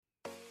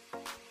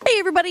Hey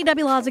everybody,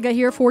 Debbie Lazaga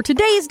here for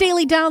today's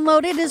Daily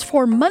Download. It is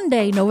for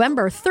Monday,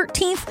 November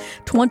 13th,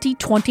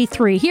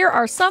 2023. Here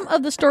are some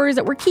of the stories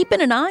that we're keeping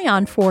an eye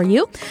on for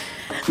you.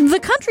 The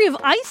country of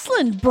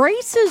Iceland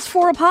braces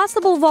for a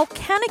possible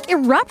volcanic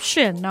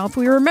eruption. Now, if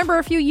we remember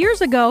a few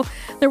years ago,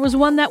 there was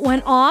one that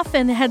went off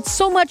and had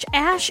so much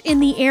ash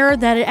in the air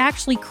that it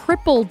actually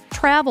crippled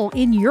travel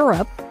in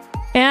Europe.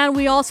 And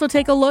we also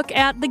take a look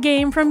at the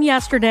game from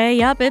yesterday.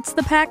 Yep, it's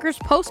the Packers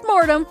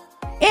postmortem.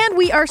 And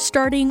we are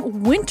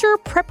starting Winter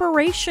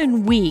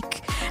Preparation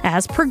Week.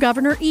 As per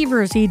Governor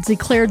Evers, he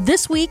declared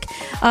this week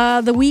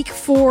the week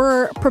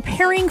for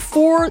preparing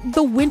for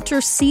the winter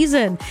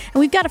season. And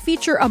we've got a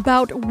feature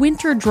about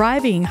winter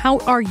driving. How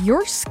are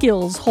your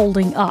skills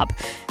holding up?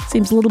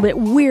 Seems a little bit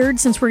weird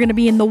since we're going to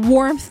be in the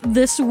warmth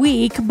this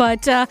week,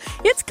 but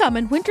it's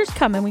coming. Winter's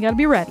coming. We got to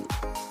be ready.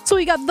 So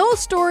we got those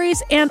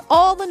stories and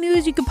all the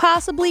news you could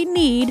possibly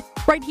need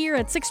right here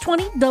at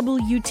 620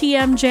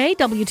 WTMJ,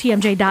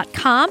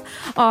 WTMJ.com,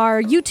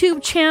 our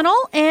YouTube channel,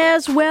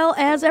 as well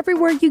as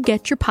everywhere you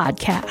get your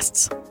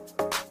podcasts.